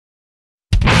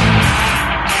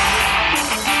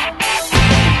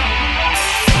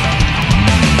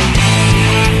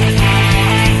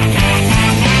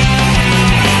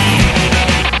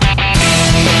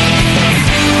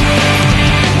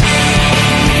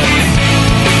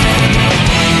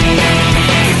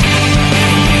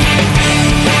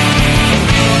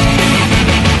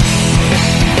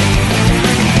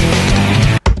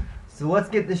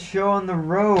get this show on the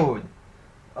road.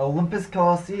 Olympus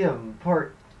Colosseum,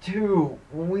 Part 2.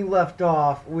 When we left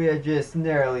off, we had just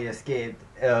narrowly escaped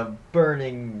a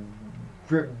burning,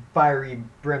 fiery,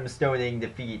 brimstoning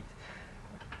defeat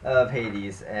of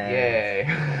Hades. And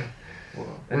Yay. we're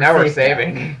And now we're safe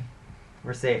saving. now.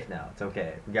 We're safe now. It's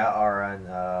okay. We got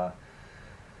Aaron.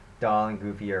 Don and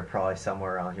Goofy are probably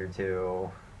somewhere around here too.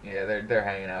 Yeah, they're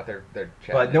hanging out. They're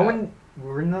chatting. But no one.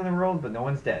 We're in the world, but no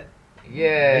one's dead.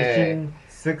 Yay. Mission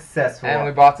successful. And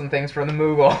we bought some things from the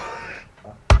Moogle.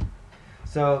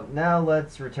 So now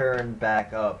let's return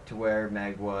back up to where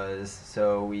Meg was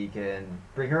so we can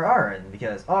bring her Aaron,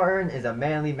 because Aaron is a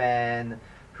manly man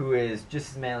who is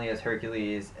just as manly as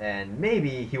Hercules, and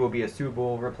maybe he will be a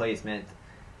suitable replacement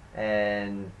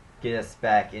and get us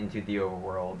back into the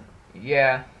overworld.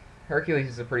 Yeah, Hercules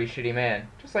is a pretty shitty man,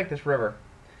 just like this river.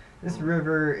 This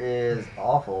river is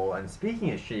awful, and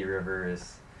speaking of shitty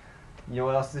rivers, you know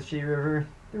what else is a shitty river?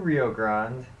 The Rio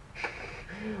Grande.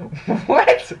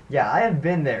 What? Yeah, I have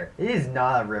been there. It is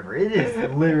not a river. It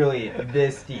is literally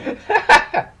this deep.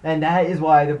 And that is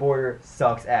why the border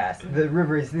sucks ass. The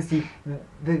river is this deep.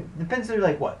 The fences are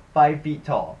like, what, 5 feet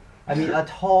tall? I mean, a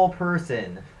tall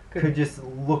person could just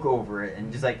look over it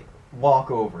and just like walk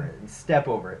over it and step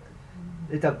over it.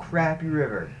 It's a crappy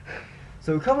river.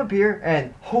 So we come up here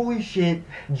and holy shit,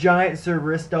 giant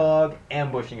Cerberus dog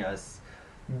ambushing us.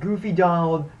 Goofy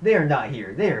Donald, they are not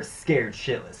here. They are scared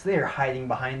shitless. They are hiding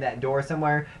behind that door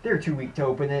somewhere. They're too weak to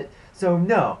open it. So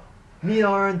no, me and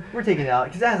Aaron, we're taking it out.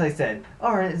 Because as I said,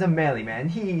 Aaron is a manly man.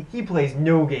 He plays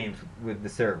no games with the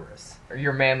Cerberus.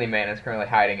 Your manly man is currently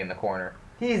hiding in the corner.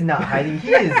 He's not hiding. He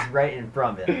is right in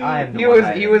front of it. I am the He one was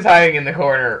hiding. He was hiding in the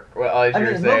corner as I you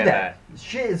were mean, saying look at that.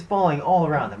 Shit is falling all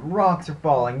around them. Rocks are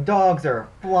falling. Dogs are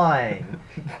flying.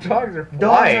 Dogs are flying.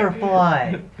 Dogs are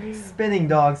flying. Spinning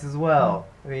dogs as well.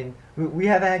 I mean, we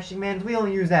have action commands. We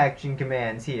don't use action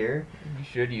commands here. You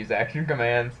should use action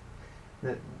commands.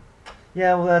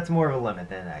 Yeah, well, that's more of a limit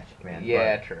than an action command.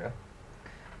 Yeah, true.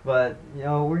 But you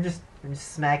know, we're just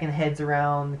smacking heads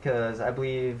around because I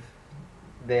believe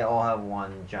they all have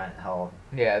one giant health.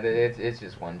 Yeah, it's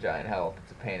just one giant health.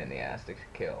 It's a pain in the ass to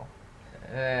kill.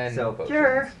 And So potions.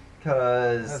 cure,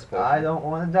 because That's I potions. don't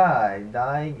want to die.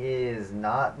 Dying is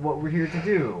not what we're here to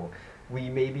do. We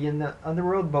may be in the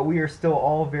underworld, but we are still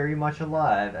all very much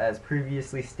alive, as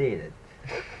previously stated.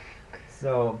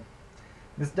 So,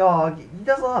 this dog, he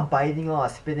does a lot of biting, a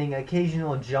lot of spitting,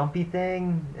 occasional jumpy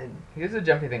thing. And, He does a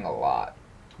jumpy thing a lot.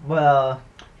 well,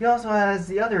 he also has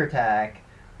the other attack,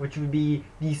 which would be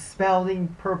the spouting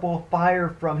purple fire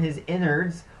from his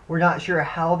innards. We're not sure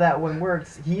how that one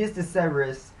works. He is the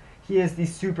Cerberus. He is the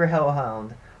Super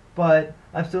Hellhound. But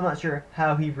I'm still not sure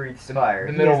how he breathes fire.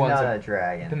 the middle he is one's not a- a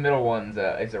dragon. The middle one's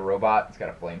is a robot. It's got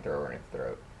a flamethrower in its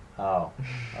throat. Oh,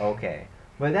 okay.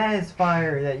 But that is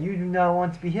fire that you do not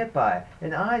want to be hit by,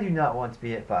 and I do not want to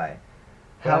be hit by.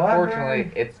 But However,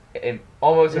 unfortunately, it's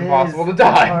almost it impossible is to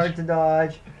dodge. hard to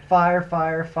dodge. Fire,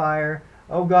 fire, fire.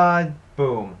 Oh God!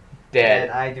 Boom. Dead.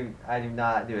 And I do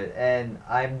not do it, and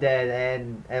I'm dead.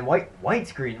 And white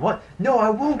screen. What? No, I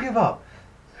won't give up.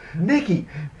 Mickey,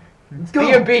 let's go.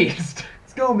 Be a beast.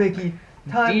 Let's go, Mickey.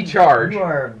 Time. Decharge. You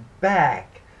are back.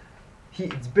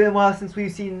 It's been a while since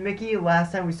we've seen Mickey.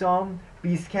 Last time we saw him,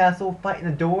 Beast Castle fighting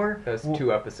the door. That was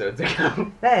 2 episodes ago.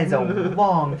 That is a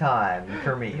long time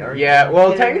for me. Are Yeah, you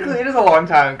well, kidding technically me? it is a long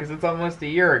time because it's almost a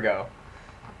year ago.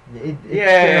 It's been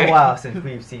Yay. a while since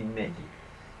we've seen Mickey.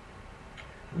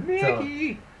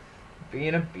 Mickey!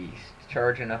 Being a beast,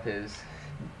 charging up his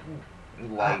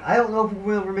light. I don't know if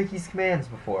we went over Mickey's commands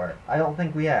before. I don't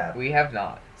think we have. We have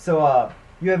not. So,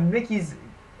 you have Mickey's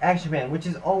action command, which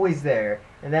is always there,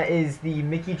 and that is the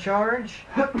Mickey charge,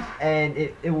 and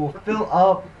it will fill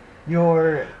up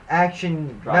your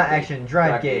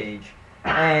drive gauge.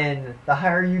 And the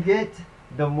higher you get,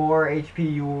 the more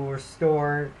HP you will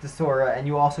restore to Sora, and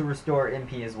you also restore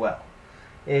MP as well.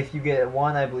 If you get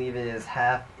 1, I believe it is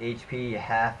half HP,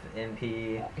 half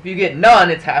MP. If you get none,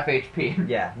 it's half HP.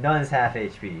 Yeah, none is half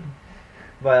HP.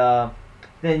 But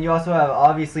then you also have,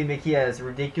 obviously, Mickey has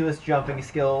ridiculous jumping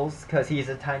skills because he's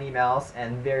a tiny mouse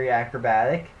and very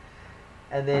acrobatic.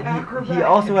 And then he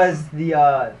also has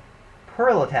the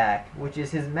Pearl attack, which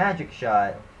is his magic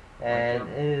shot, and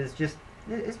it's just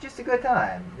a good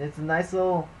time. It's a nice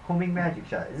little homing magic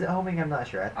shot. Is it homing? I'm not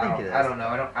sure. I think it is. I don't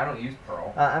know. I don't use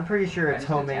Pearl. I'm pretty sure I it's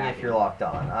just homing attack if it. you're locked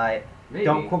on. Maybe.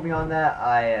 Don't quote me on that.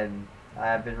 I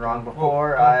have been wrong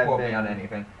before. Don't I've quote been me on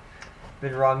anything.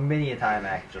 been wrong many a time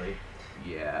actually.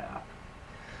 Yeah.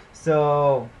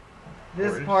 So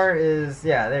this Words. part is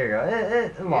there you go.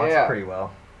 It locks Yeah. pretty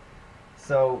well.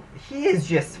 So he is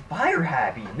just fire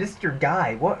happy. Mr.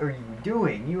 Guy, what are you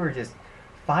doing? You are just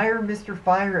fire, Mr.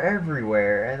 Fire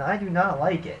everywhere, and I do not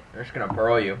like it. They're just gonna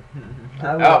burrow you.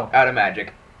 I will. Oh, out of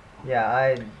magic.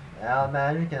 Yeah, out of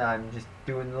magic, and I'm just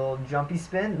doing a little jumpy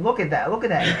spin. Look at that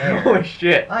air. Holy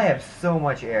shit. I have so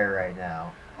much air right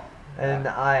now. And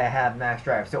I have max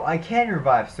drive, so I can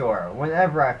revive Sora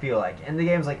whenever I feel like. And the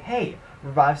game's like, hey,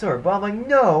 revive Sora. But I'm like,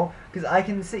 no, because I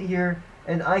can sit here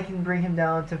and I can bring him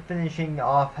down to finishing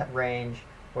off range,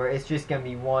 where it's just going to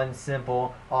be one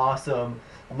simple, awesome,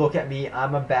 look at me,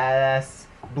 I'm a badass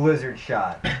blizzard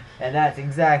shot. And that's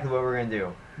exactly what we're going to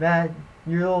do. Matt,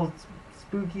 your little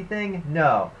spooky thing?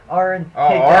 No. Aaron, take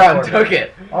that Aaron took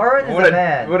it. Aaron is a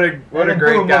man. What a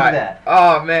great boom, guy. Look at that.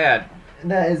 Oh, man.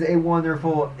 That is a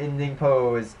wonderful ending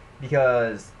pose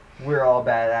because we're all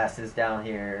badasses down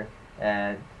here,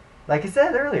 and like I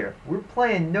said earlier, we're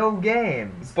playing no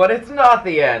games. But it's not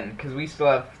the end, because we still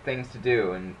have things to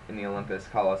do in the Olympus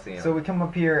Colosseum. So we come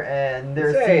up here, and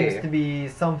there seems to be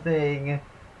something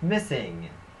missing,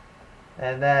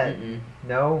 and that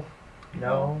no,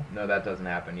 that doesn't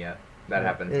happen yet. That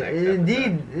happens next. It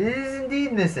is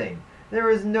indeed missing. There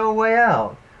is no way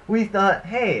out. We thought,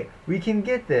 hey, we can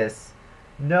get this.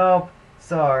 Nope,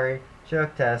 sorry,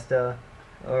 Chuck Testa,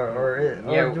 or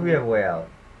do we have a way out?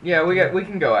 Yeah, we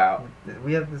can go out.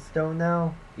 We have the stone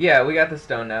now. Yeah, we got the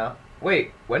stone now.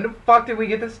 Wait, when the fuck did we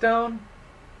get the stone?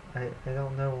 I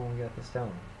don't know when we got the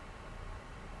stone.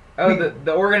 Oh,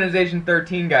 the Organization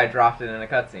 13 guy dropped it in a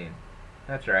cutscene.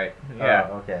 That's right. Yeah.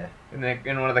 Oh, okay.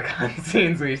 In one of the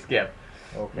cutscenes we skipped.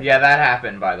 Okay. Yeah, that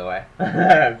happened, by the way.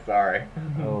 Sorry.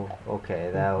 Oh, okay.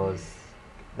 That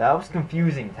was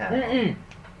confusing town.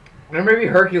 Or maybe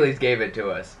Hercules gave it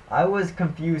to us. I was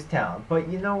confused town, but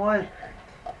you know what?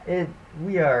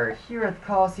 We are here at the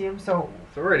Colosseum, so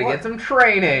we're gonna get some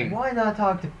training. Why not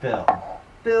talk to Phil?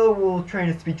 Phil will train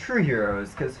us to be true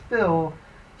heroes, because Phil,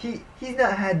 he's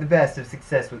not had the best of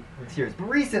success with heroes. But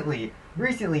recently,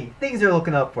 things are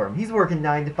looking up for him. He's working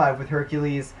 9 to 5 with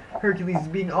Hercules. Hercules is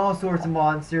beating all sorts of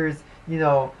monsters,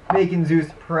 making Zeus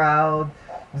proud.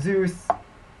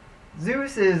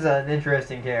 Zeus is an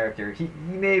interesting character. He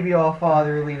may be all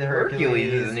fatherly to Hercules.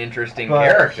 Hercules is an interesting but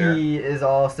character. He is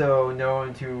also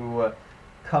known to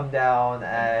come down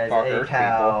as a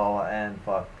cow and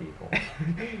fuck people.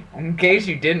 In case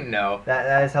you didn't know.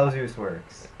 That is how Zeus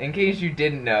works. In case you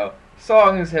didn't know,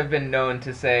 songs have been known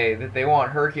to say that they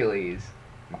want Hercules.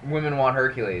 Women want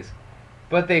Hercules.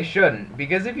 But they shouldn't,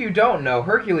 because if you don't know,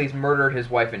 Hercules murdered his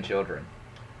wife and children.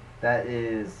 That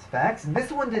is facts.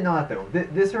 This one did not, though.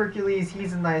 This Hercules,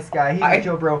 he's a nice guy. He's a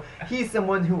chill bro. He's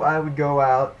someone who I would go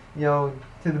out, to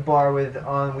the bar with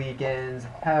on weekends,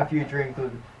 have a few drinks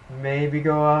with, maybe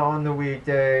go out on the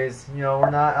weekdays.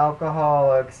 We're not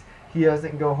alcoholics. He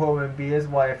doesn't go home and beat his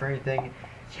wife or anything.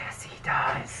 Yes, he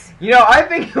does. I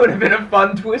think it would have been a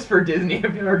fun twist for Disney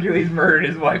if Hercules murdered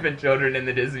his wife and children in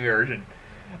the Disney version.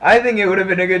 I think it would have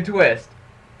been a good twist.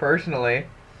 Personally.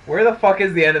 Where the fuck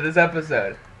is the end of this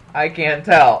episode? I can't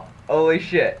tell. Holy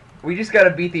shit. We just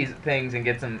gotta beat these things and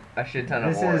get a shit ton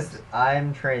of orbs.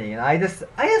 I'm training, and I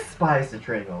despise the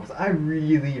training goals. I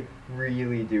really,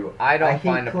 really do. I don't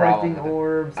find a problem with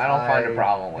orbs. I don't find a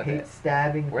problem with it. I hate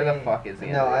stabbing Where the fuck is the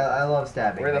end? No, I love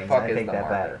stabbing. Where the fuck is the that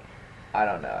marker? I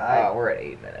don't know. We're at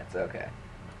 8 minutes. Okay.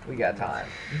 We got time.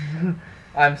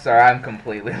 I'm sorry, I'm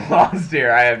completely lost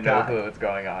here. I have no clue what's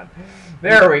going on.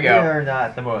 There we go. We are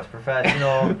not the most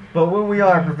professional, but when we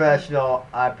are professional,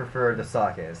 I prefer the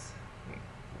sakes.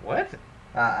 What?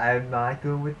 I'm not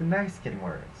good with the Mexican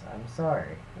words. I'm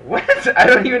sorry. What? I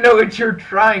don't even know what you're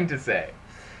trying to say.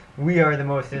 We are the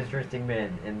most interesting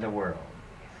men in the world.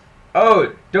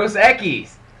 Oh, Dos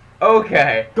Equis.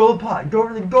 Okay. Gold pot. Go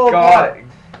over the gold pot.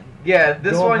 Yeah,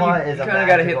 this gold one you kind of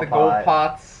got to hit the gold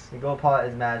pots. The gold pot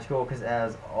is magical because it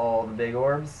has all the big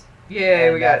orbs.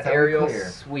 Yeah, we got aerial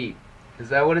sweep. Is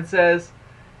that what it says?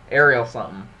 Aerial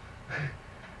something.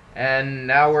 And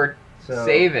now we're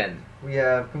saving. We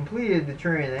have completed the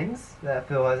trainings that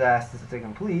Phil has asked us to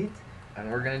complete.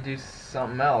 And we're going to do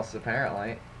something else,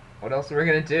 apparently. What else are we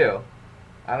going to do?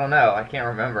 I don't know. I can't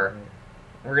remember.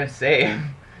 We're going to save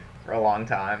for a long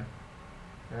time.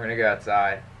 We're going to go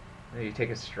outside. Maybe take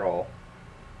a stroll.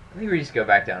 I think we just go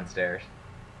back downstairs.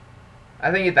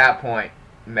 I think at that point,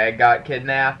 Meg got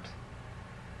kidnapped.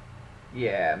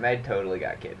 Yeah, Meg totally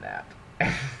got kidnapped.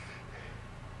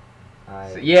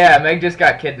 Yeah, Meg just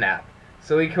got kidnapped.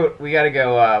 So we gotta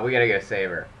go save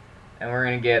her, and we're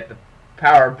gonna get the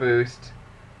power boost,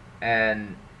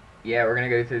 and yeah, we're gonna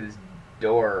go through this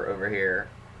door over here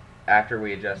after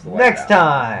we adjust the Next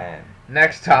time.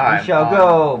 Next time we shall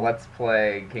go. Let's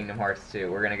play Kingdom Hearts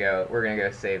 2. We're gonna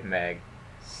go save Meg.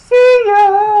 See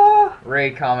ya!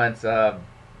 Ray comments,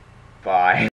 bye.